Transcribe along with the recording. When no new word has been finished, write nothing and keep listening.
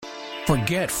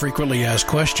Forget frequently asked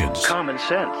questions. Common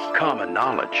sense, common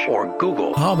knowledge, or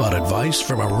Google. How about advice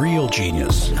from a real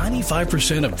genius?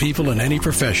 95% of people in any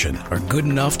profession are good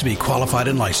enough to be qualified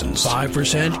and licensed.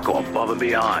 5% go above and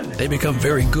beyond. They become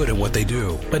very good at what they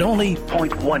do, but only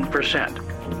 0.1%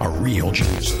 are real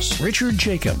geniuses. Richard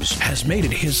Jacobs has made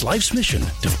it his life's mission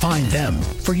to find them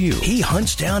for you. He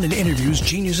hunts down and interviews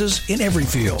geniuses in every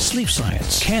field: sleep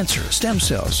science, cancer, stem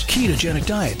cells, ketogenic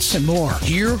diets, and more.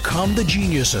 Here come the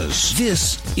geniuses.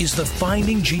 This is the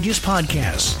Finding Genius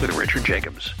Podcast with Richard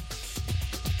Jacobs.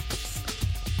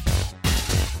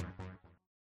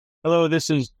 Hello, this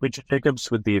is Richard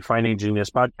Jacobs with the Finding Genius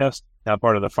Podcast, now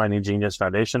part of the Finding Genius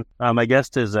Foundation. My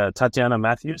guest is Tatiana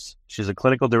Matthews. She's a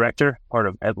clinical director, part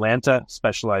of Atlanta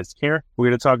Specialized Care. We're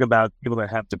going to talk about people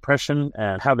that have depression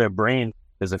and how their brain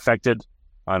is affected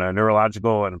on a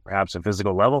neurological and perhaps a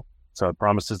physical level. So it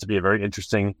promises to be a very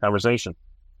interesting conversation.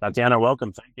 Tatiana,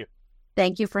 welcome. Thank you.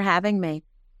 Thank you for having me.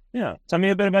 Yeah. Tell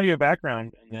me a bit about your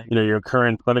background and your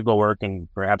current clinical work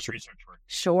and perhaps research work.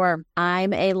 Sure.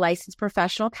 I'm a licensed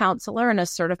professional counselor and a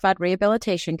certified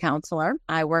rehabilitation counselor.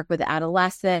 I work with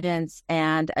adolescents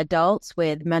and adults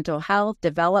with mental health,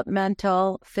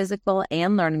 developmental, physical,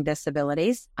 and learning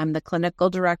disabilities. I'm the clinical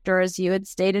director, as you had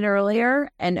stated earlier,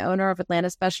 and owner of Atlanta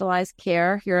Specialized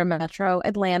Care here in Metro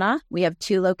Atlanta. We have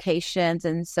 2 locations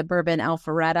in suburban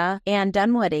Alpharetta and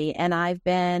Dunwoody, and I've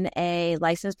been a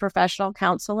licensed professional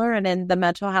counselor and in the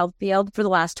mental health field for the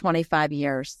last 25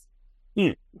 years.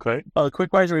 Okay. A quick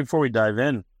question before we dive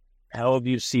in. How have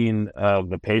you seen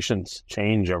the patients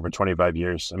change over 25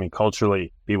 years? I mean,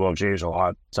 culturally, people have changed a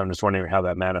lot. So I'm just wondering how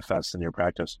that manifests in your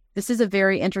practice. This is a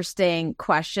very interesting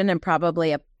question and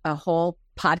probably a whole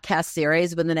podcast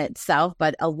series within itself,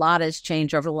 but a lot has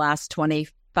changed over the last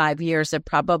 25 years. And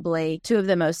probably 2 of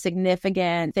the most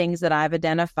significant things that I've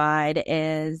identified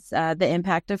is the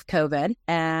impact of COVID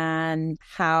and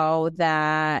how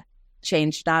that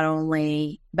changed not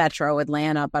only Metro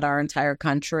Atlanta, but our entire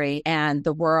country and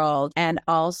the world, and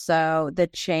also the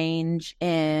change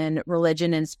in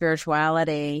religion and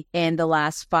spirituality in the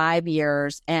last 5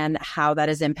 years and how that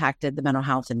has impacted the mental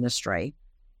health industry.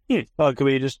 Well, could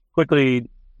we just quickly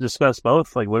discuss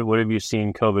both? Like, what have you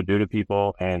seen COVID do to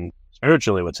people, and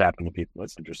spiritually, what's happened to people?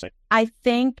 That's interesting. I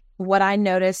think what I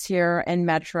noticed here in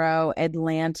Metro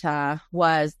Atlanta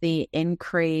was the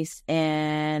increase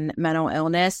in mental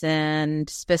illness and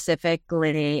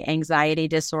specifically anxiety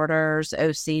disorders,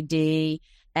 OCD,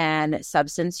 and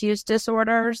substance use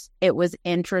disorders. It was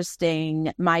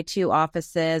interesting. My 2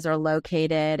 offices are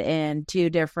located in 2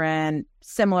 different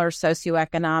similar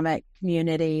socioeconomic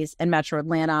communities in Metro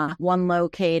Atlanta, one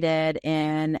located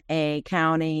in a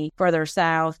county further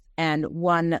south and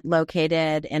one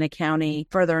located in a county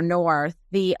further north.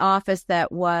 The office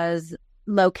that was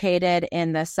located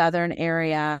in the southern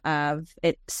area of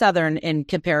it, southern in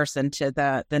comparison to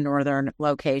the northern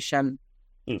location,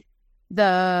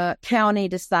 the county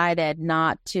decided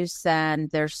not to send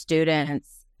their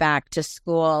students back to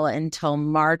school until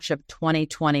March of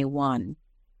 2021.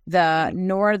 The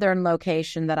northern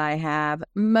location that I have,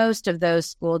 most of those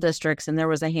school districts, and there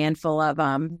was a handful of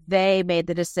them, they made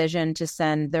the decision to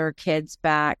send their kids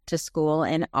back to school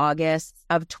in August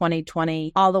of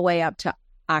 2020, all the way up to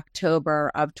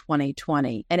October of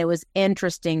 2020. And it was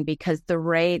interesting because the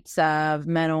rates of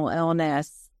mental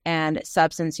illness and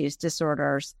substance use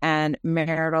disorders and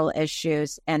marital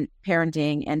issues and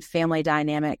parenting and family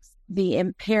dynamics, the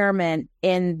impairment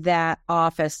in that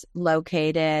office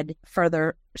located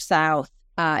further south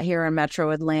here in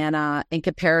Metro Atlanta in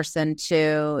comparison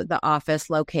to the office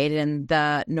located in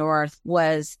the north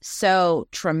was so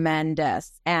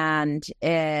tremendous. And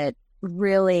it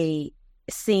really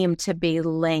seemed to be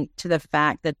linked to the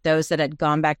fact that those that had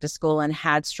gone back to school and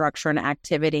had structure and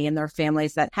activity in their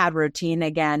families that had routine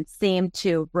again seemed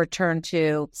to return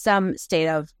to some state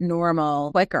of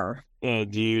normal quicker. Do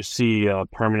you see a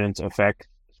permanent effect,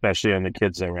 especially on the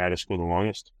kids that were out of school the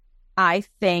longest? I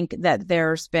think that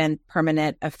there's been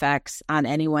permanent effects on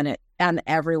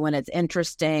everyone. It's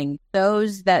interesting.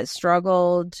 Those that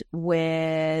struggled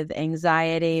with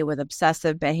anxiety, with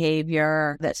obsessive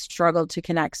behavior, that struggled to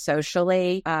connect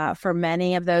socially, for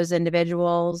many of those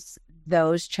individuals,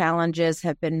 those challenges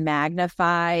have been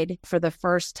magnified for the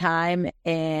first time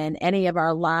in any of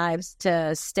our lives.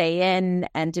 To stay in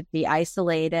and to be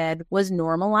isolated was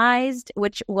normalized,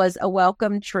 which was a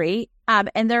welcome treat.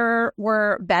 And there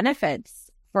were benefits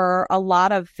for a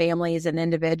lot of families and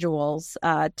individuals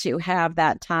to have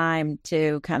that time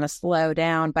to kind of slow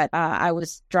down. But I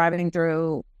was driving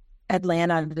through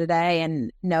Atlanta today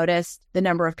and noticed the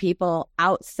number of people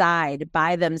outside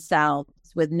by themselves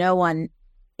with no one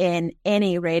in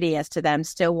any radius to them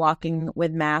still walking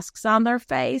with masks on their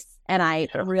face. And I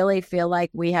really feel like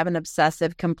we have an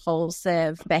obsessive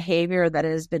compulsive behavior that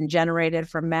has been generated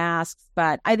from masks.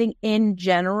 But I think in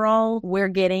general, we're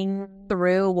getting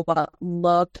through what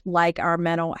looked like our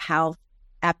mental health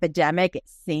epidemic. It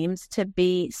seems to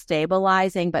be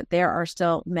stabilizing, but there are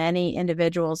still many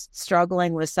individuals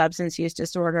struggling with substance use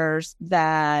disorders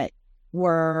that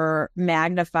were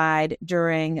magnified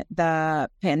during the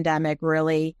pandemic,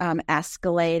 really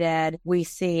escalated. We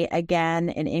see, again,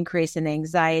 an increase in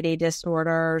anxiety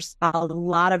disorders, a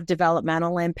lot of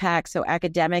developmental impact. So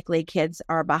academically, kids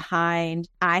are behind.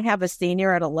 I have a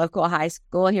senior at a local high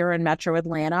school here in Metro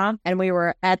Atlanta, and we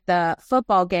were at the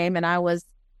football game, and I was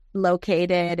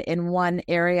located in one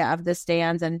area of the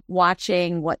stands and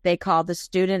watching what they call the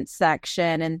student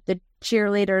section, and the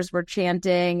cheerleaders were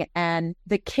chanting, and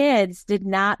the kids did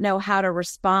not know how to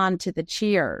respond to the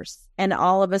cheers. And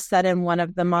all of a sudden, one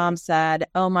of the moms said,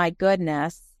 "Oh my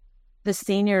goodness, the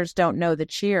seniors don't know the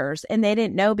cheers." And they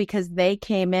didn't know because they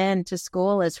came in to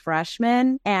school as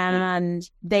freshmen and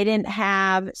they didn't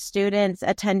have students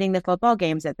attending the football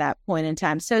games at that point in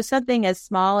time. So something as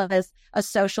small as a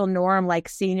social norm, like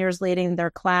seniors leading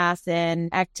their class in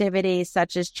activities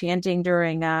such as chanting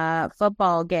during a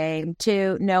football game,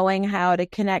 to knowing how to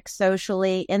connect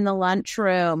socially in the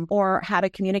lunchroom or how to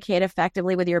communicate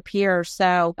effectively with your peers.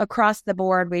 So across the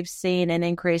board, we've seen an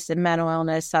increase in mental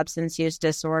illness, substance use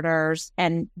disorders,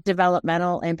 and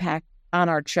developmental impact on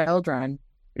our children.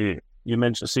 You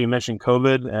mentioned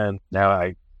COVID, and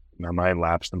now my mind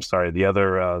lapsed. I'm sorry. The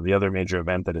other major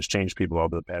event that has changed people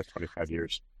over the past 25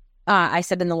 years. I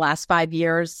said in the last 5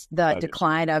 years, the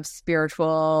decline of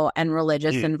spiritual and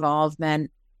religious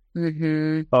involvement.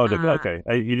 Mm-hmm. Oh, okay.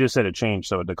 You just said it changed,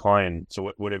 so a decline.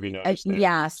 So what have you noticed?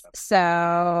 Yes.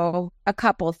 So a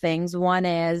couple things. One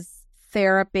is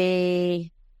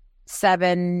therapy.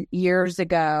 7 years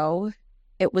ago,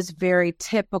 it was very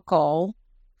typical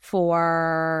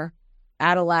for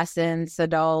adolescents,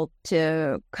 adults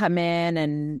to come in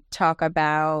and talk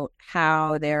about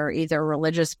how their either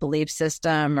religious belief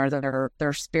system or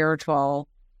their spiritual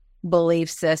belief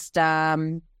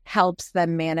system helps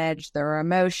them manage their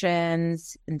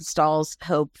emotions, installs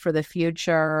hope for the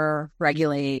future,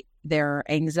 regulate their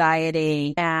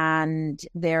anxiety. And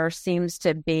there seems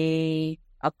to be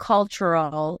a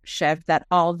cultural shift that,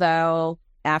 although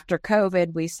after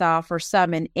COVID, we saw for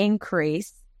some an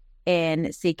increase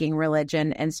in seeking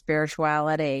religion and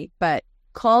spirituality, but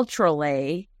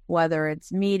culturally, whether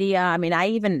it's media, I mean, I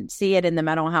even see it in the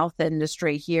mental health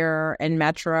industry here in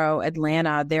Metro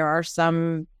Atlanta, there are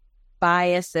some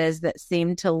biases that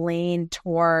seem to lean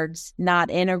towards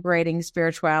not integrating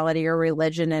spirituality or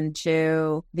religion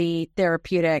into the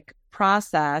therapeutic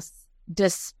process,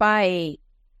 despite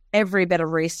every bit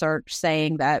of research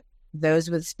saying that those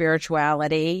with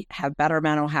spirituality have better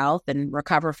mental health and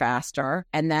recover faster.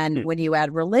 And then when you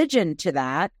add religion to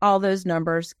that, all those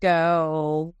numbers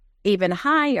go even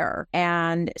higher.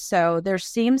 And so there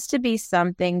seems to be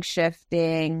something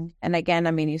shifting. And again,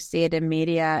 I mean, you see it in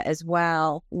media as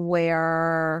well,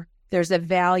 where there's a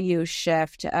value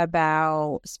shift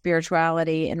about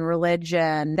spirituality and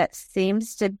religion that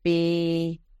seems to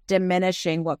be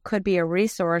diminishing what could be a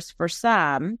resource for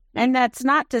some. And that's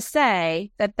not to say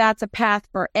that that's a path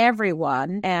for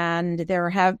everyone. And there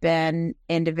have been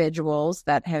individuals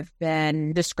that have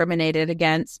been discriminated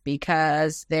against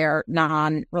because they're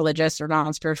non-religious or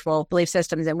non-spiritual belief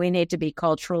systems. And we need to be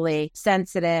culturally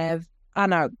sensitive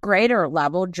on a greater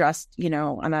level, just,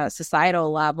 on a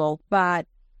societal level. But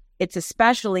it's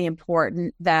especially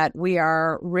important that we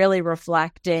are really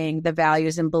reflecting the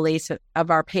values and beliefs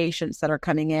of our patients that are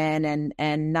coming in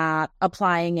and not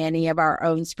applying any of our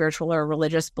own spiritual or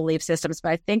religious belief systems.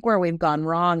 But I think where we've gone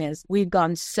wrong is we've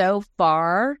gone so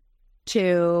far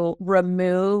to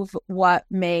remove what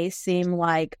may seem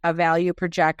like a value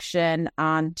projection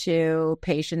onto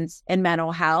patients in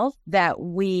mental health that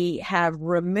we have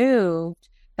removed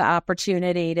the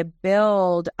opportunity to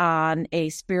build on a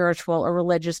spiritual or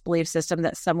religious belief system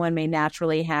that someone may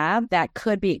naturally have that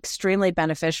could be extremely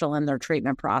beneficial in their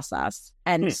treatment process.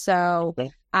 And so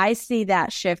I see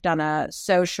that shift on a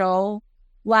social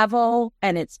level,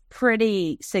 and it's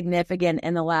pretty significant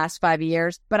in the last 5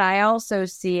 years. But I also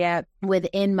see it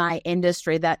within my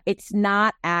industry that it's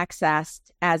not accessed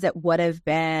as it would have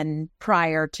been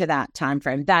prior to that time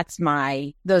frame.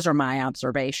 Those are my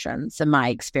observations and my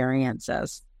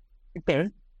experiences. Okay.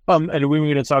 And we were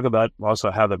going to talk about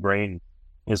also how the brain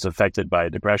is affected by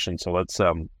depression. So let's,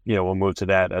 we'll move to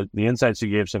that. The insights you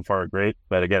gave so far are great.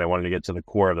 But again, I wanted to get to the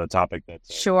core of the topic that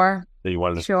you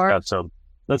wanted to discuss. So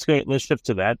let's go. Let's shift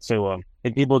to that. So,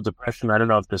 in people with depression, I don't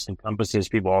know if this encompasses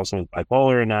people also with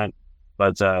bipolar or not,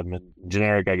 but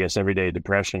generic, I guess, everyday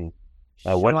depression.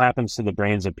 What happens to the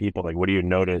brains of people? Like, what do you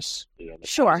notice?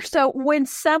 Sure. So when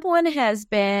someone has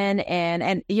been in,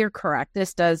 and you're correct,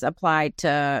 this does apply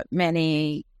to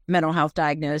many mental health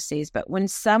diagnoses, but when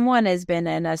someone has been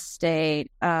in a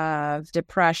state of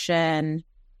depression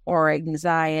or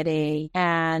anxiety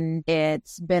and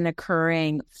it's been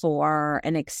occurring for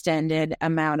an extended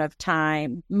amount of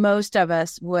time, most of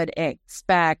us would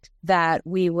expect that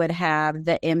we would have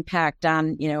the impact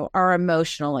on, our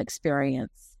emotional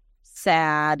experience.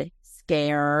 Sad,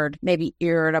 scared, maybe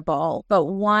irritable. But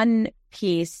one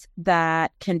piece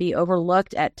that can be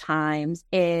overlooked at times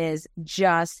is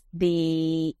just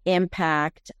the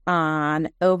impact on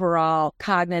overall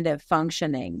cognitive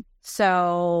functioning.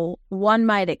 So one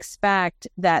might expect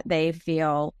that they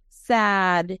feel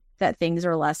sad, that things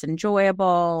are less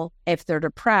enjoyable if they're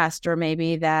depressed, or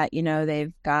maybe that,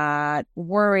 they've got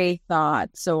worry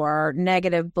thoughts or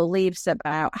negative beliefs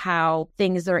about how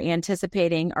things they're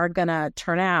anticipating are going to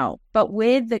turn out. But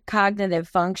with the cognitive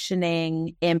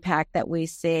functioning impact that we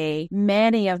see,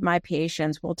 many of my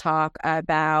patients will talk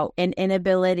about an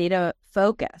inability to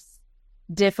focus,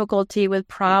 difficulty with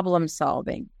problem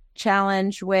solving,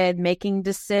 challenge with making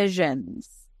decisions,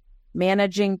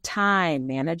 managing time,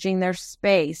 managing their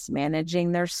space,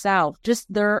 managing their self, just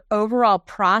their overall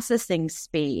processing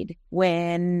speed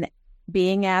when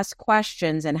being asked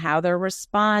questions and how they're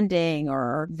responding,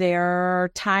 or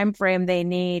their time frame they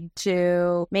need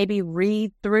to maybe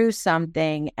read through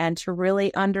something and to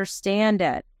really understand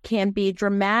it can be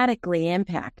dramatically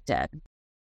impacted.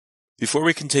 Before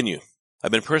we continue, I've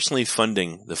been personally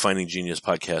funding the Finding Genius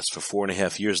podcast for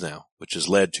 4.5 years now, which has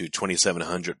led to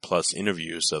 2,700 plus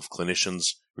interviews of clinicians,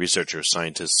 researchers,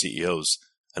 scientists, CEOs,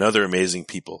 and other amazing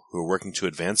people who are working to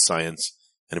advance science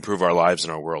and improve our lives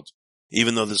and our world.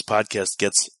 Even though this podcast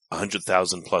gets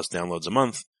 100,000 plus downloads a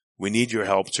month, we need your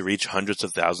help to reach hundreds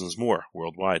of thousands more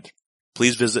worldwide.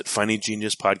 Please visit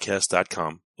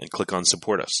findinggeniuspodcast.com and click on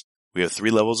Support Us. We have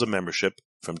 3 levels of membership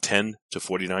from $10 to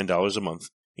 $49 a month,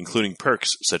 including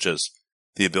perks such as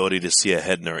the ability to see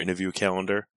ahead in our interview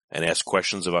calendar and ask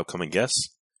questions of upcoming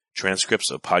guests, transcripts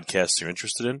of podcasts you're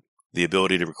interested in, the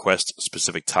ability to request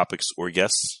specific topics or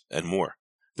guests, and more.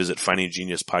 Visit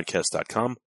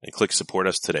findinggeniuspodcast.com and click Support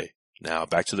Us today. Now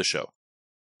back to the show.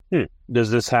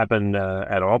 Does this happen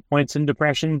at all points in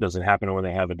depression? Does it happen when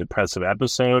they have a depressive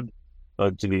episode?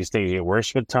 Do these things get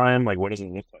worse with time? Like, what does it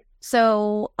look like?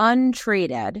 So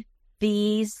untreated,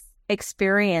 these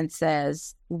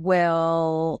experiences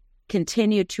will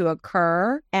continue to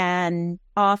occur and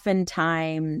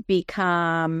oftentimes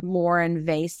become more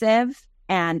invasive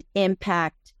and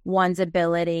impact one's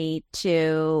ability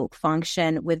to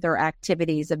function with their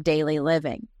activities of daily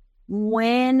living.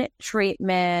 When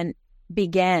treatment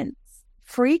begins,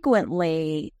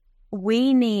 frequently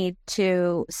we need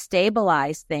to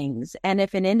stabilize things. And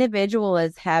if an individual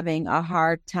is having a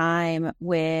hard time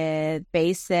with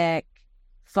basic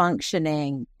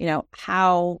functioning,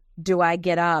 how do I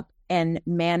get up and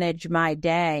manage my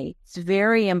day? It's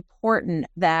very important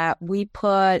that we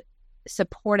put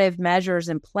supportive measures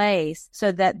in place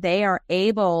so that they are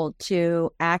able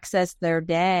to access their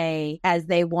day as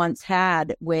they once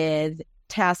had, with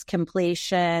task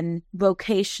completion,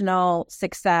 vocational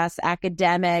success,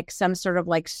 academic, some sort of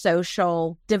like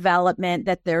social development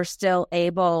that they're still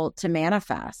able to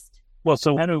manifest. Well,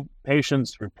 so how do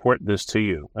patients report this to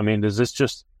you? I mean, does this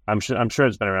just, I'm sure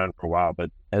it's been around for a while, but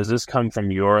has this come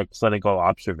from your clinical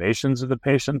observations of the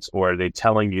patients, or are they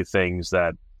telling you things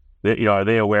that, are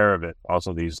they aware of it?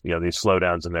 Also, these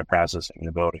slowdowns in their processing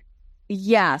ability.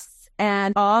 Yes.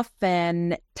 And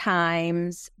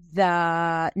oftentimes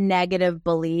the negative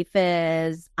belief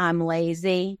is, I'm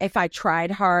lazy. If I tried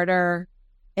harder,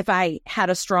 if I had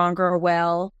a stronger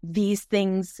will, these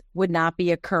things would not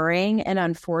be occurring. And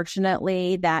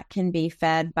unfortunately, that can be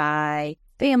fed by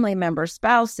family members,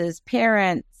 spouses,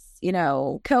 parents,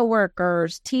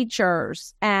 coworkers,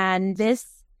 teachers. And this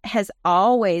has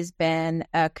always been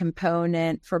a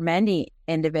component for many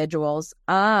individuals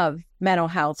of mental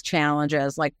health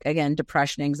challenges, like, again,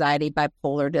 depression, anxiety,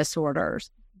 bipolar disorders.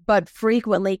 But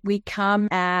frequently we come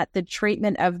at the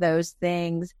treatment of those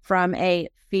things from a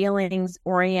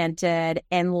feelings-oriented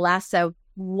and less of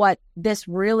what this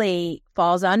really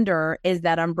falls under is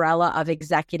that umbrella of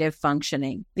executive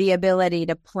functioning, the ability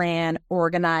to plan,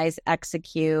 organize,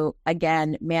 execute,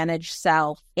 again, manage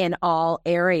self in all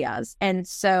areas. And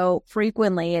so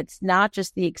frequently it's not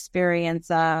just the experience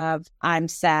of I'm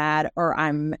sad or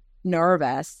I'm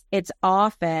nervous, it's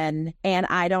often, and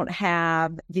I don't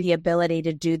have the ability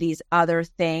to do these other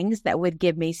things that would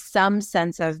give me some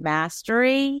sense of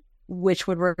mastery, which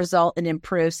would result in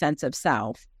improved sense of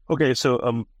self. Okay,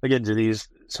 so again, these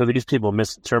people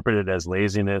misinterpret it as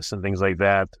laziness and things like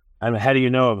that. I mean, how do you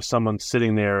know if someone's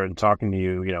sitting there and talking to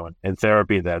you, in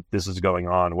therapy, that this is going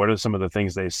on? What are some of the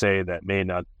things they say that may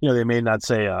not, they may not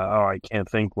say, oh, I can't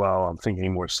think well, I'm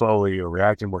thinking more slowly or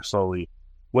reacting more slowly.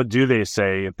 What do they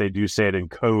say if they do say it in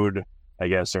code, I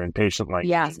guess, or in patient language?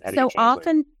 Yes. So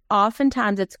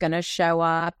oftentimes it's going to show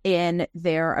up in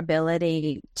their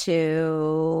ability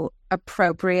to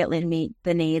appropriately meet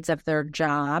the needs of their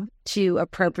job, to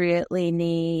appropriately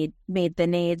meet the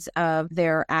needs of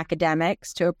their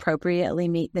academics, to appropriately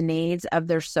meet the needs of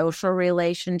their social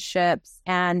relationships,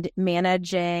 and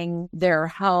managing their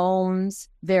homes,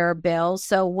 their bills.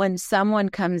 So when someone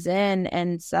comes in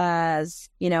and says,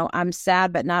 I'm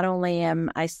sad, but not only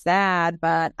am I sad,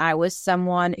 but I was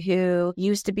someone who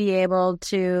used to be able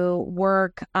to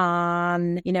work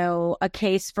on, a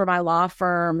case for my law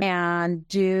firm and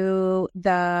do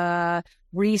the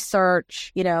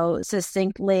research,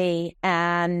 succinctly,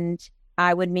 and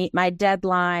I would meet my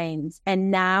deadlines.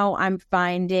 And now I'm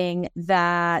finding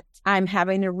that I'm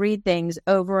having to read things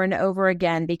over and over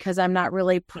again because I'm not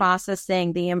really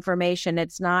processing the information.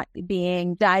 It's not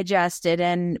being digested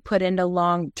and put into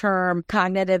long-term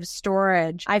cognitive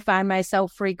storage. I find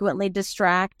myself frequently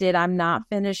distracted. I'm not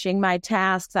finishing my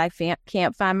tasks. I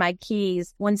can't find my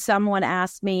keys. When someone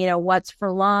asks me, what's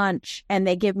for lunch, and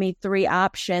they give me 3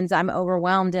 options, I'm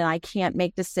overwhelmed and I can't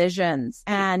make decisions.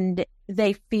 And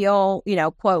they feel,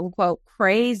 quote unquote,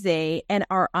 crazy and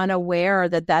are unaware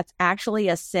that that's actually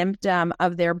a symptom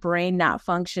of their brain not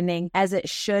functioning as it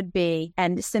should be,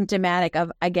 and symptomatic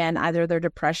of, again, either their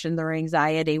depression, their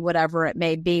anxiety, whatever it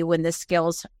may be, when the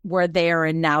skills were there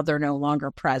and now they're no longer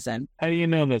present. How do you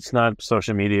know that's not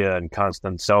social media and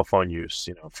constant cell phone use,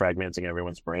 fragmenting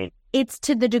everyone's brain? It's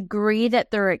to the degree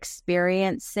that they're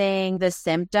experiencing the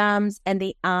symptoms, and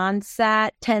the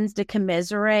onset tends to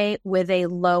commiserate with a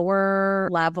lower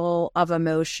level of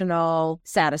emotional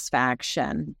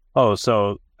satisfaction. Oh,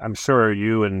 so I'm sure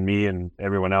you and me and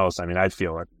everyone else, I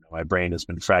feel like my brain has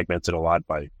been fragmented a lot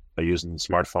by using the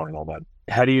smartphone and all that.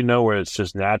 How do you know where it's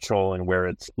just natural and where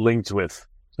it's linked with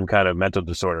some kind of mental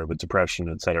disorder, with depression,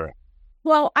 et cetera?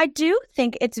 Well, I do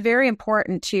think it's very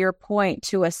important, to your point,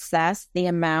 to assess the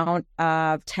amount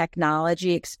of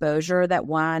technology exposure that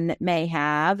one may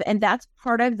have. And that's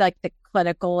part of the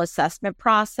clinical assessment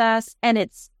process. And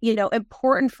it's,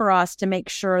 important for us to make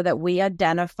sure that we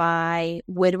identify,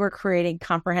 when we're creating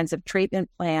comprehensive treatment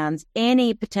plans,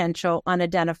 any potential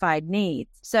unidentified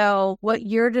needs. So what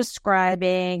you're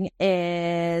describing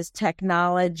is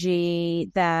technology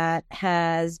that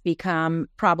has become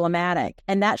problematic,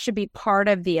 and that should be part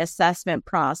of the assessment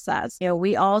process.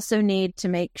 We also need to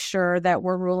make sure that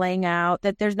we're ruling out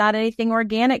that there's not anything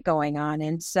organic going on.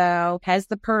 And so, has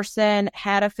the person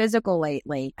had a physical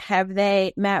lately? Have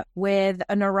they met with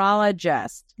a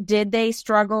neurologist? Did they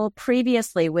struggle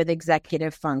previously with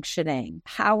executive functioning?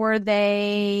 How are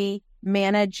they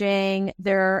managing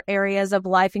their areas of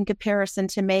life in comparison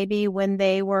to maybe when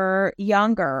they were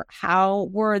younger? How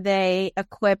were they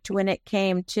equipped when it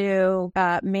came to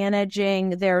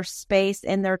managing their space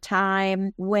and their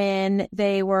time when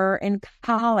they were in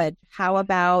college? How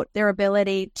about their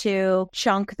ability to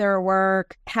chunk their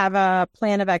work, have a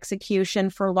plan of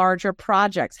execution for larger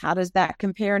projects? How does that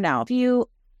compare now? If you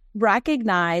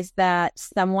recognize that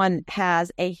someone has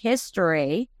a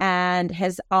history and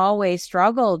has always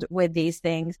struggled with these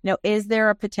things, is there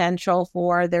a potential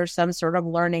for there's some sort of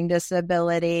learning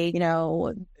disability,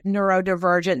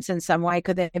 neurodivergence in some way?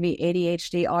 Could there be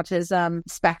ADHD, autism,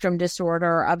 spectrum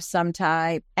disorder of some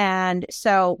type? And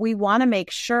so we want to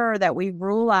make sure that we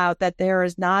rule out that there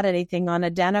is not anything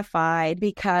unidentified,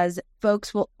 because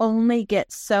folks will only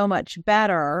get so much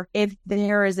better if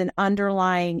there is an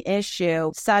underlying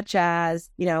issue, such as,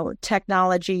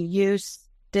 technology use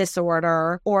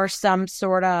disorder or some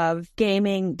sort of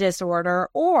gaming disorder,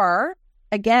 or,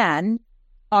 again,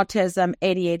 autism,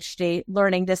 ADHD,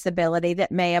 learning disability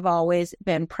that may have always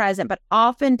been present. But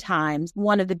oftentimes,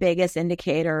 one of the biggest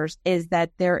indicators is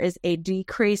that there is a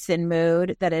decrease in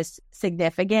mood that is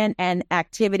significant, and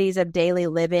activities of daily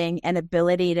living and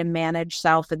ability to manage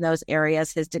self in those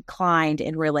areas has declined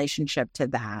in relationship to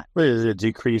that. Wait, is it a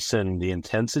decrease in the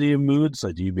intensity of moods?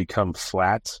 Like, do you become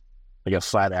flat, like a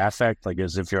flat affect, like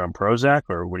as if you're on Prozac,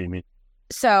 or what do you mean?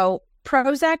 So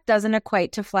Prozac doesn't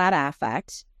equate to flat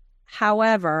affect.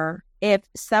 However, if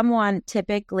someone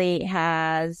typically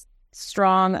has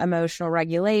strong emotional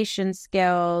regulation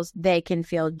skills. They can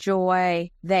feel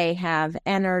joy. They have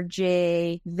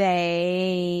energy.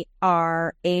 They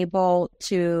are able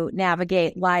to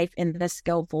navigate life in a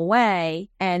skillful way.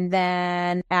 And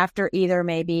then after either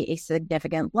maybe a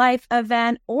significant life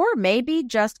event or maybe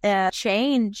just a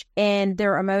change in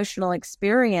their emotional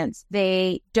experience,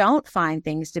 they don't find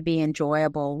things to be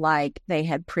enjoyable like they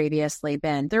had previously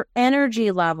been. Their energy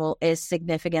level is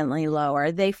significantly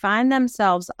lower. They find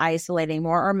themselves isolating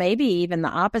more, or maybe even the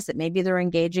opposite. Maybe they're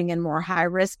engaging in more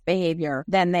high-risk behavior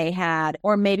than they had,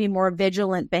 or maybe more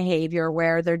vigilant behavior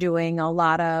where they're doing a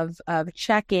lot of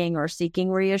checking or seeking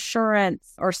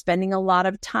reassurance or spending a lot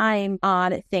of time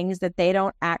on things that they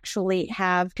don't actually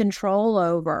have control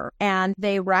over. And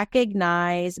they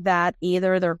recognize that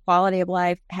either their quality of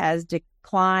life has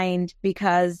declined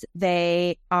because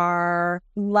they are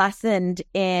lessened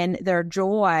in their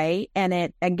joy, and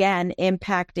it again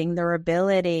impacting their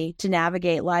ability to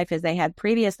navigate life as they had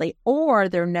previously, or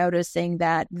they're noticing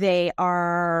that they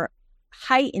are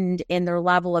heightened in their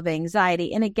level of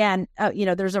anxiety. And again,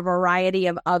 there's a variety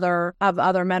of other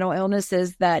mental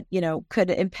illnesses that,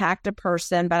 could impact a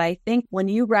person. But I think when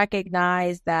you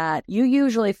recognize that you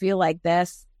usually feel like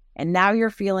this, and now you're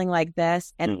feeling like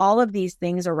this, and all of these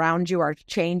things around you are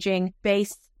changing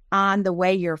based on the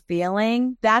way you're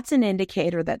feeling, that's an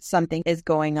indicator that something is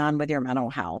going on with your mental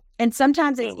health. And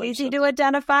sometimes it's easy to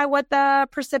identify what the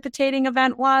precipitating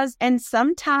event was, and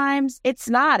sometimes it's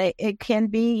not. It can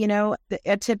be,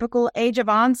 a typical age of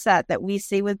onset that we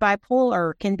see with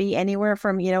bipolar can be anywhere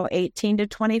from, 18 to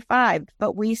 25.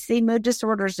 But we see mood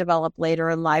disorders develop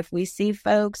later in life. We see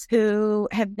folks who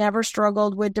have never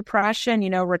struggled with depression,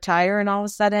 retire, and all of a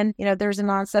sudden, there's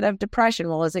an onset of depression.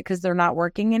 Well, is it because they're not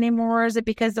working anymore? Or is it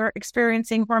because they're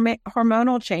experiencing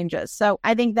hormonal changes? So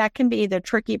I think that can be the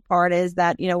tricky part, is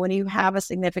that, when you have a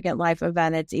significant life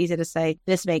event, it's easy to say,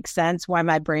 this makes sense why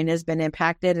my brain has been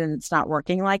impacted and it's not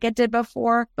working like it did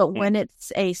before. But when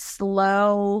it's a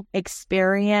slow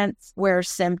experience where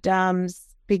symptoms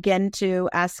begin to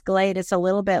escalate, it's a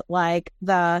little bit like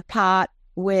the pot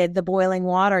with the boiling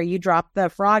water. You drop the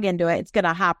frog into it, it's going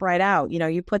to hop right out.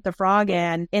 You put the frog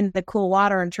in the cool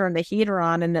water and turn the heater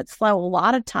on, and it's slow. A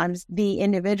lot of times the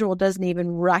individual doesn't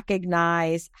even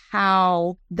recognize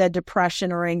how the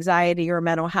depression or anxiety or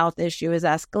mental health issue is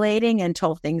escalating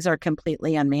until things are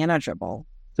completely unmanageable.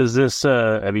 Does this,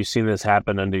 have you seen this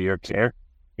happen under your care,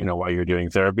 while you're doing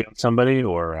therapy on somebody,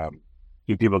 or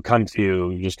do people come to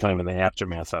you just kind of in the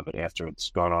aftermath of it after it's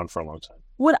gone on for a long time?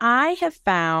 What I have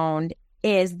found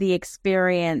is the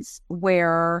experience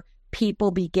where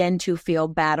people begin to feel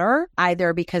better,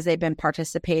 either because they've been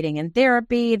participating in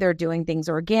therapy, they're doing things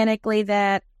organically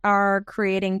that are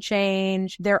creating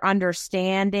change, they're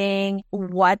understanding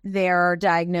what their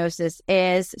diagnosis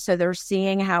is, so they're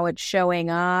seeing how it's showing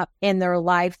up in their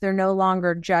life. They're no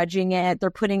longer judging it.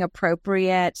 They're putting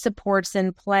appropriate supports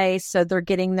in place, so they're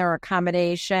getting their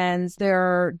accommodations.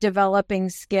 They're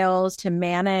developing skills to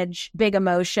manage big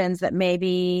emotions that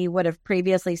maybe would have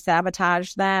previously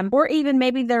sabotaged them, or even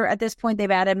maybe they're at this point they've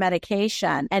added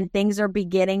medication and things are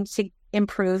beginning to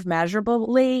improve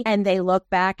measurably, and they look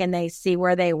back and they see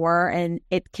where they were, and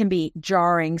it can be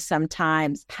jarring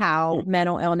sometimes how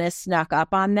mental illness snuck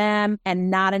up on them,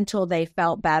 and not until they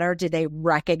felt better did they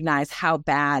recognize how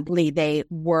badly they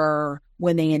were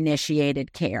when they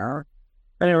initiated care.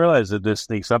 I didn't realize that this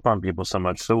sneaks up on people so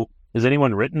much. So has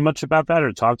anyone written much about that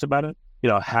or talked about it?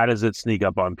 How does it sneak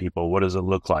up on people? What does it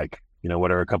look like?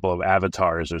 What are a couple of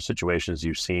avatars or situations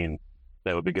you've seen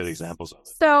that would be good examples of it?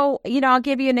 So, I'll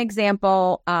give you an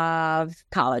example of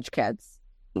college kids.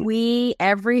 We,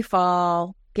 every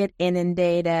fall, get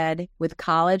inundated with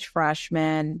college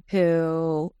freshmen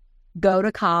who go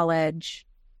to college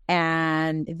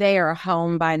and they are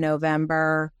home by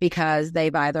November because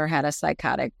they've either had a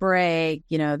psychotic break,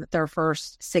 their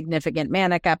first significant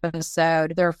manic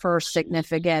episode, their first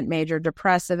significant major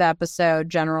depressive episode,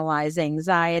 generalized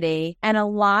anxiety. And a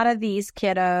lot of these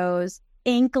kiddos,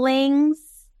 inklings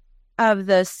of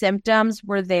the symptoms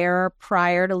were there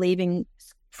prior to leaving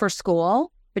for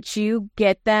school, but you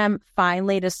get them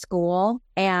finally to school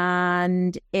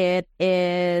and it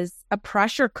is a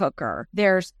pressure cooker.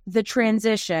 There's the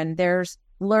transition, there's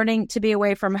learning to be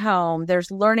away from home,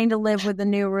 there's learning to live with a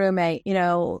new roommate,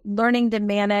 learning to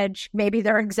manage maybe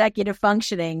their executive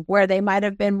functioning where they might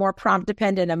have been more prompt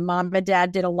dependent and mom and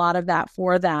dad did a lot of that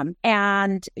for them.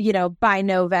 And, by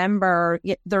November,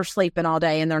 they're sleeping all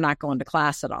day and they're not going to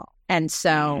class at all. And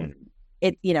so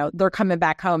they're coming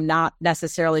back home, not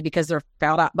necessarily because they're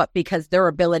fouled out, but because their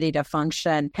ability to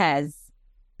function has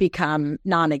become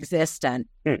non-existent.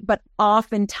 But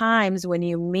oftentimes when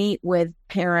you meet with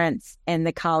parents and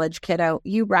the college kiddo,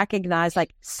 you recognize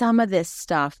like some of this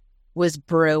stuff was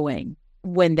brewing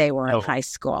when they were in high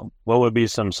school. What would be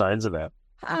some signs of that?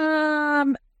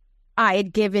 I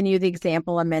had given you the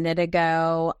example a minute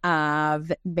ago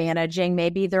of managing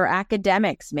maybe their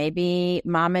academics. Maybe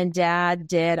mom and dad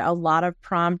did a lot of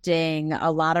prompting,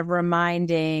 a lot of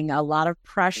reminding, a lot of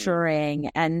pressuring.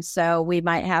 And so we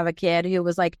might have a kid who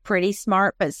was like pretty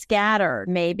smart but scattered.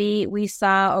 Maybe we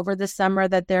saw over the summer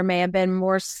that there may have been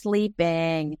more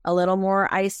sleeping, a little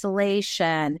more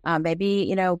isolation.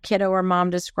 Maybe, kiddo or mom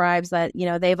describes that,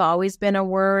 they've always been a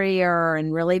worrier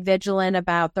and really vigilant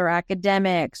about their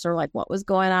academics, or like what was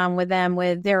going on with them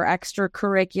with their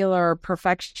extracurricular,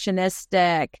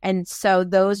 perfectionistic. And so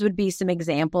those would be some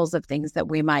examples of things that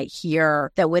we might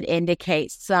hear that would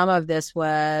indicate some of this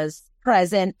was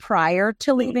present prior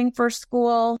to leaving for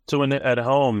school. So when at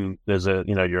home, there's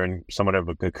you're in somewhat of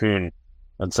a cocoon,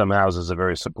 and some houses are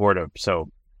very supportive. So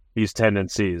these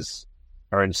tendencies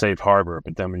are in safe harbor.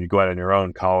 But then when you go out on your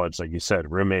own, college, like you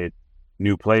said, roommate,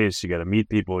 new place, you got to meet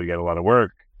people, you got a lot of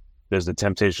work. There's the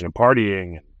temptation of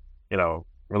partying,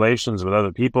 relations with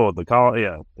other people at the college.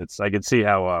 Yeah, I could see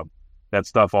how that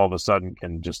stuff all of a sudden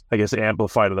can just,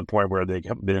 amplify to the point where they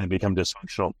become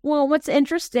dysfunctional. Well, what's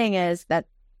interesting is that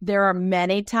there are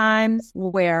many times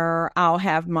where I'll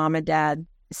have mom and dad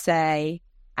say,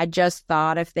 I just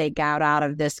thought if they got out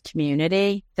of this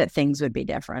community that things would be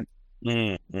different.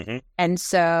 Mm-hmm. And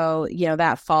so,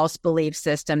 that false belief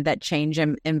system that change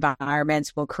in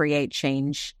environments will create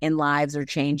change in lives or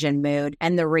change in mood.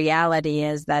 And the reality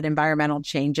is that environmental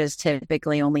changes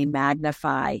typically only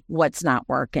magnify what's not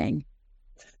working.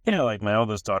 Like my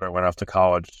oldest daughter went off to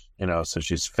college, so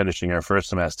she's finishing her first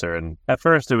semester. And at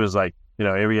first it was like,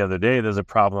 every other day there's a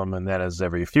problem, and then it's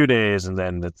every few days. And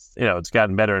then it's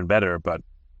gotten better and better. But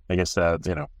I guess, I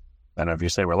don't know if you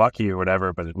say we're lucky or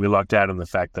whatever, but we lucked out in the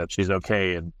fact that she's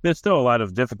okay. And there's still a lot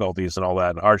of difficulties and all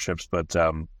that and hardships, but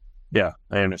yeah,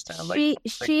 I understand.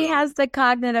 She has the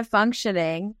cognitive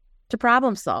functioning to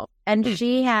problem solve, and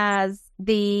she has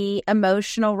the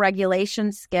emotional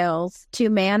regulation skills to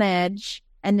manage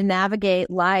and to navigate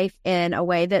life in a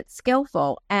way that's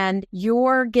skillful. And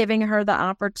you're giving her the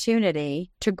opportunity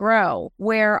to grow,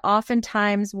 where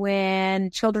oftentimes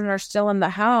when children are still in the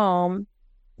home,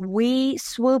 we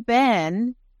swoop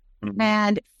in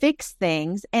and fix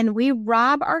things, and we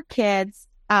rob our kids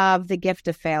of the gift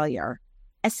of failure,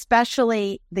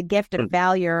 especially the gift of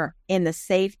failure in the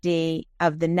safety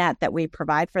of the net that we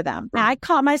provide for them. I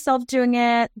caught myself doing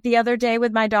it the other day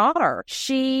with my daughter.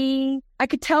 I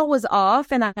could tell was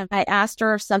off, and I asked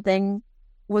her if something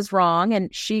was wrong,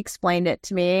 and she explained it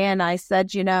to me, and I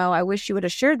said, I wish you would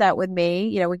have shared that with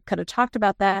me. We could have talked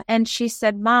about that. And she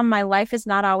said, Mom, my life is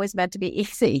not always meant to be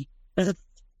easy.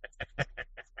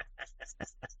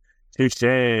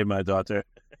 Touché, my daughter.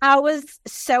 I was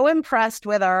so impressed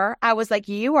with her. I was like,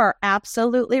 you are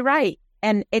absolutely right,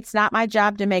 and it's not my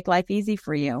job to make life easy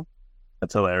for you.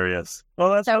 That's hilarious.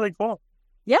 Well, that's really cool.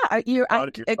 Yeah, you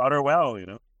taught her well.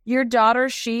 Your daughter,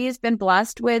 she's been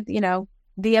blessed with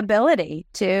the ability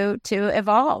to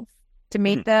evolve, to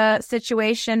meet the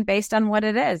situation based on what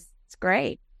it is. It's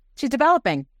great. She's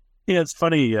developing. Yeah, it's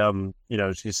funny.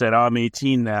 She said, I'm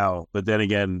 18 now, but then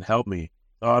again, help me.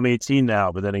 Oh, I'm 18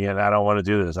 now, but then again, I don't want to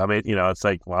do this. It's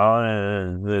like,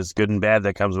 well, there's good and bad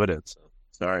that comes with it. So,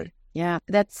 sorry. Yeah,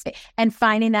 and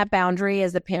finding that boundary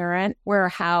as a parent where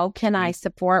how can I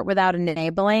support without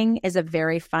enabling is a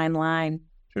very fine line.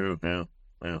 True. Yeah.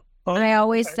 And I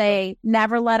always say,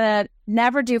 never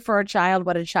do for a child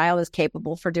what a child is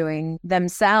capable for doing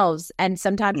themselves. And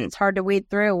sometimes it's hard to weed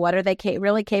through what are they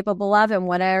really capable of and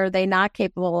what are they not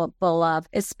capable of,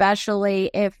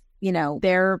 especially if,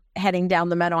 they're heading down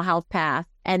the mental health path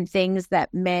and things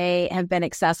that may have been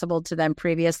accessible to them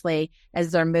previously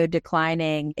as their mood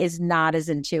declining is not as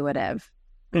intuitive.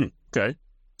 Okay.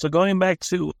 So going back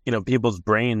to, people's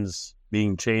brains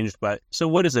being changed by, so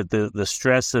what is it? The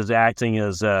stress is acting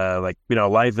as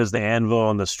life is the anvil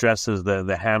and the stress is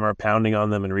the hammer pounding on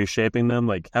them and reshaping them.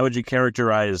 Like, how would you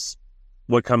characterize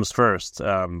what comes first?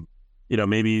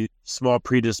 Maybe small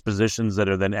predispositions that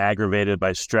are then aggravated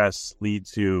by stress lead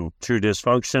to true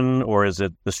dysfunction, or is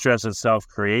it the stress itself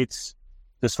creates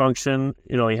dysfunction?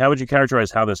 How would you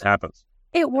characterize how this happens?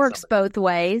 It works both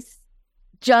ways.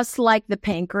 Just like the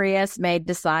pancreas may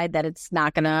decide that it's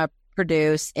not going to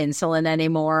produce insulin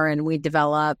anymore, and we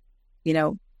develop,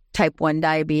 type 1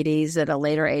 diabetes at a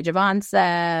later age of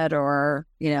onset, or,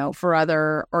 for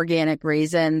other organic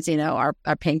reasons, our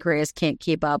pancreas can't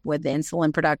keep up with the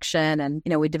insulin production, and,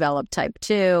 we develop type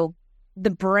 2. The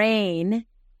brain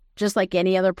just like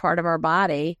any other part of our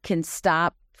body, can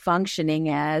stop functioning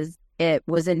as it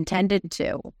was intended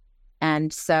to.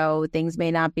 And so things may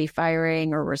not be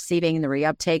firing or receiving, the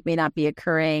reuptake may not be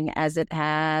occurring as it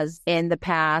has in the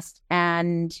past.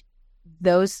 And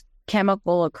those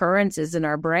chemical occurrences in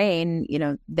our brain,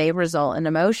 they result in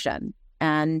emotion.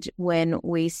 And when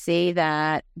we see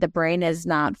that the brain is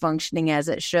not functioning as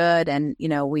it should, and,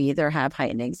 we either have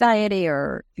heightened anxiety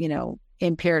or,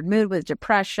 impaired mood with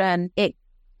depression, it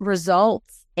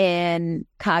results in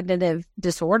cognitive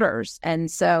disorders.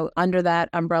 And so under that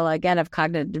umbrella, again, of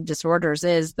cognitive disorders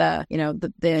is the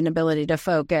inability to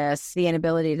focus, the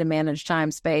inability to manage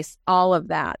time, space, all of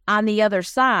that. On the other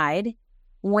side,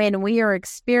 when we are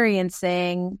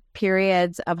experiencing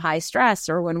periods of high stress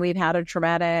or when we've had a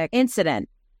traumatic incident,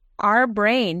 our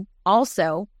brain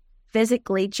also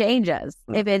physically changes.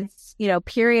 If it's,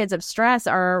 periods of stress,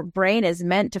 our brain is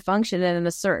meant to function in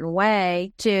a certain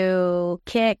way to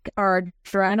kick our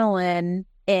adrenaline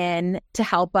in to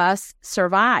help us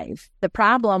survive. The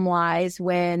problem lies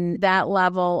when that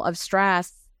level of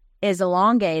stress is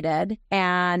elongated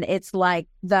and it's like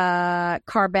the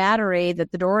car battery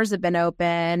that the doors have been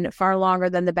open far longer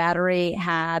than the battery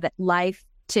had life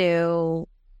to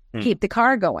keep the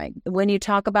car going. When you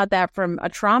talk about that from a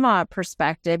trauma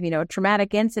perspective, a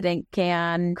traumatic incident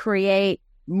can create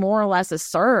more or less a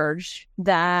surge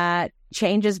that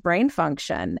changes brain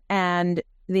function. And,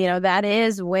 that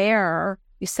is where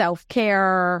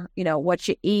self-care, what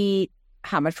you eat,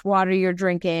 how much water you're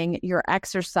drinking, your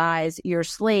exercise, your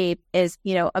sleep is,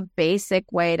 a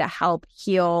basic way to help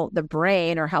heal the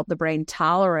brain or help the brain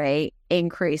tolerate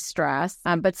increased stress.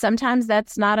 But sometimes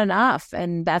that's not enough.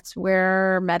 And that's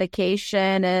where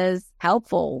medication is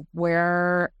helpful,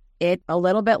 where it a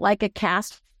little bit like a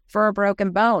cast for a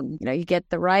broken bone. You get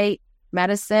the right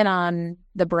medicine on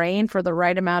the brain for the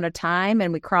right amount of time,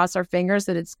 and we cross our fingers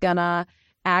that it's going to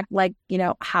act like,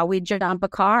 how we jump a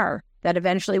car. That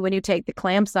eventually when you take the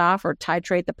clamps off or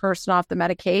titrate the person off the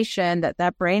medication,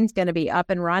 that brain's going to be up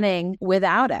and running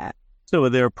without it. So are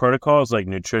there protocols like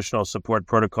nutritional support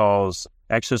protocols,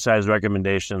 exercise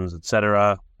recommendations, et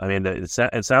cetera? I mean, it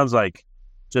sounds like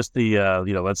just the,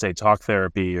 let's say talk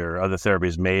therapy or other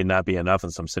therapies may not be enough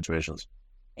in some situations.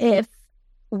 If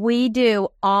we do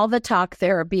all the talk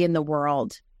therapy in the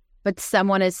world, but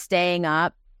someone is staying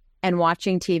up and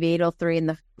watching TV till 3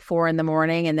 and 4 in the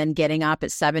morning and then getting up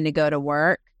at 7 to go to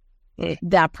work,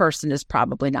 that person is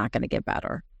probably not going to get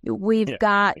better. We've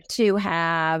got to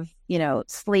have,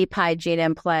 sleep hygiene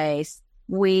in place.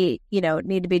 We,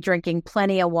 need to be drinking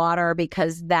plenty of water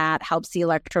because that helps the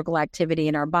electrical activity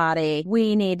in our body.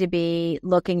 We need to be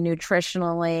looking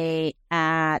nutritionally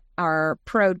at our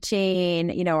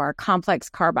protein, our complex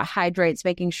carbohydrates,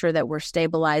 making sure that we're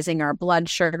stabilizing our blood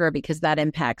sugar because that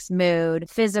impacts mood.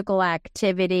 Physical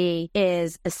activity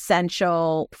is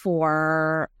essential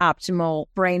for optimal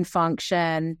brain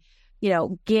function.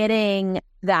 Getting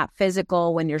that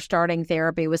physical when you're starting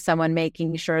therapy with someone,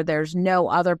 making sure there's no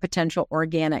other potential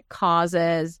organic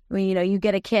causes. I mean, you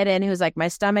get a kid in who's like, my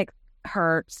stomach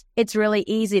hurts. It's really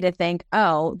easy to think,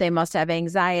 oh, they must have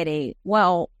anxiety.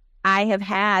 Well, I have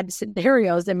had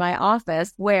scenarios in my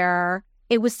office where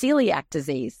it was celiac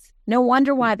disease. No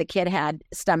wonder why the kid had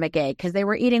stomach ache, because they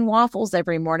were eating waffles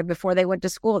every morning before they went to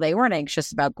school. They weren't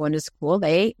anxious about going to school.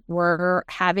 They were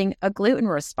having a gluten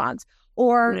response.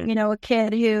 Or, a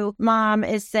kid who mom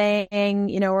is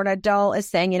saying, or an adult is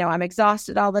saying, I'm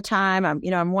exhausted all the time.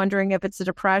 I'm wondering if it's a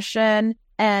depression.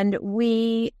 And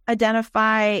we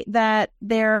identify that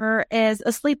there is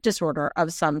a sleep disorder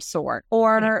of some sort.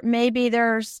 Or maybe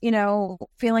there's,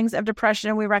 feelings of depression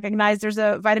and we recognize there's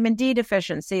a vitamin D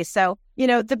deficiency. So,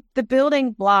 the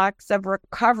building blocks of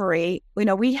recovery,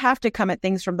 we have to come at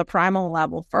things from the primal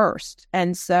level first.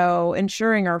 And so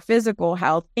ensuring our physical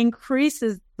health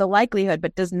increases the likelihood,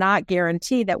 but does not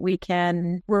guarantee that we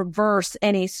can reverse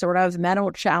any sort of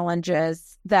mental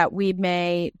challenges that we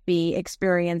may be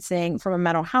experiencing from a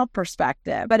mental health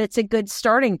perspective. But it's a good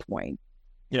starting point.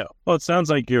 Yeah. Well, it sounds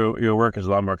like your work is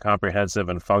a lot more comprehensive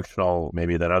and functional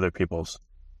maybe than other people's,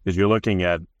 because you're looking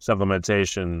at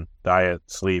supplementation, diet,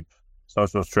 sleep,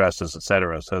 social stresses, et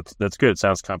cetera. So that's good. It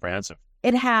sounds comprehensive.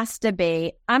 It has to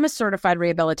be. I'm a certified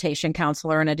rehabilitation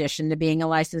counselor in addition to being a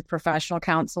licensed professional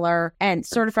counselor. And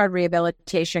certified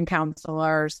rehabilitation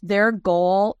counselors, their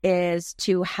goal is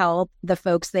to help the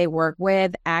folks they work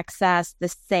with access the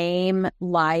same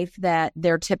life that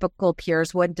their typical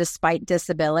peers would despite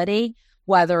disability,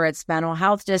 whether it's mental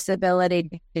health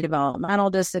disability,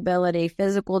 developmental disability,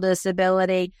 physical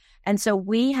disability. And so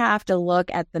we have to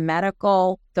look at the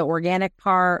medical, the organic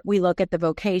part. We look at the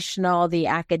vocational, the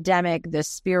academic, the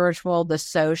spiritual, the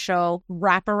social.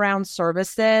 Wraparound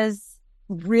services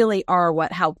really are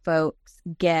what help folks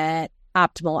get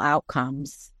optimal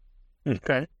outcomes.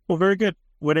 Okay. Well, very good.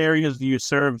 What areas do you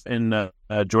serve in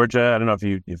Georgia? I don't know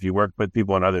if you work with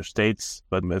people in other states,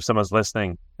 but if someone's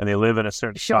listening and they live in a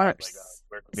certain spot,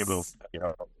 where can people,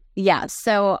 Yeah,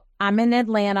 so I'm in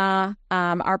Atlanta.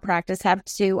 Our practice have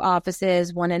 2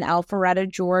 offices, one in Alpharetta,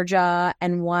 Georgia,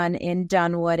 and one in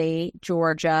Dunwoody,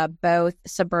 Georgia, both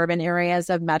suburban areas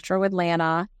of Metro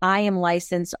Atlanta. I am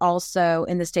licensed also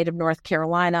in the state of North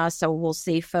Carolina, so we'll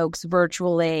see folks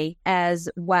virtually as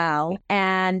well.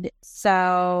 And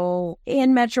so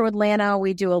in Metro Atlanta,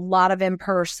 we do a lot of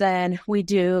in-person. We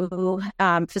do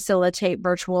facilitate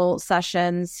virtual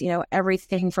sessions,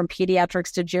 everything from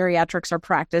pediatrics to geriatrics. Our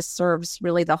practice serves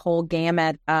really the whole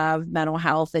gamut of mental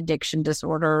health, addiction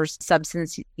disorders,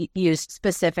 substance use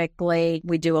specifically.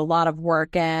 We do a lot of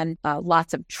work in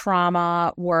lots of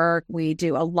trauma work. We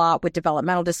do a lot with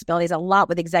developmental disabilities, a lot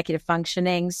with executive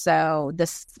functioning. So the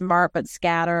smart but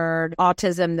scattered,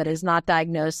 autism that is not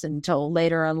diagnosed until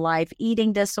later in life,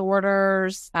 eating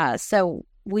disorders. So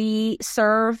we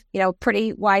serve,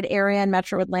 pretty wide area in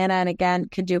Metro Atlanta, and again,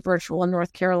 can do virtual in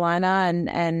North Carolina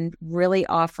and really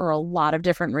offer a lot of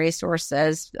different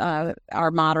resources,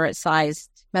 our moderate-sized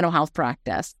mental health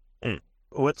practice.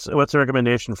 What's a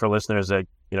recommendation for listeners that,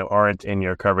 aren't in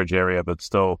your coverage area but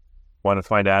still want to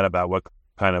find out about what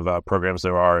kind of programs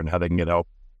there are and how they can get help?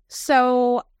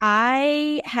 So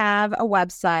I have a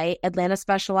website,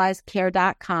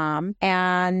 atlantaspecializedcare.com,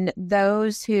 and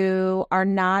those who are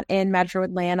not in Metro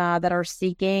Atlanta that are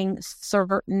seeking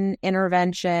certain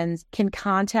interventions can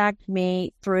contact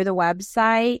me through the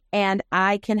website, and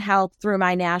I can help through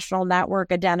my national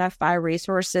network identify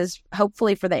resources,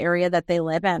 hopefully for the area that they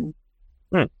live in.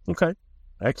 Okay.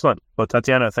 Excellent. Well,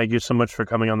 Tatiana, thank you so much for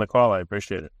coming on the call. I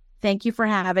appreciate it. Thank you for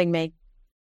having me.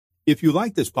 If you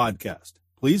like this podcast,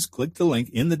 please click the link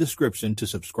in the description to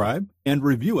subscribe and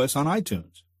review us on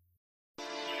iTunes.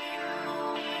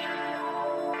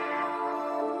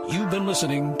 You've been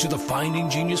listening to the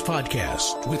Finding Genius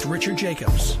podcast with Richard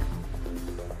Jacobs.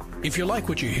 If you like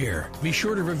what you hear, be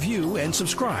sure to review and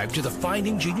subscribe to the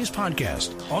Finding Genius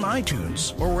podcast on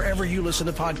iTunes or wherever you listen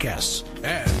to podcasts.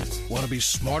 And want to be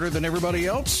smarter than everybody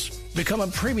else? Become a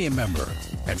premium member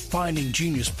at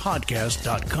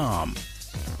findinggeniuspodcast.com.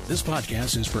 This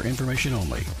podcast is for information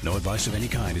only. No advice of any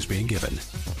kind is being given.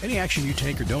 Any action you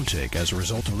take or don't take as a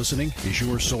result of listening is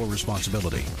your sole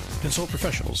responsibility. Consult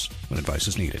professionals when advice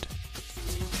is needed.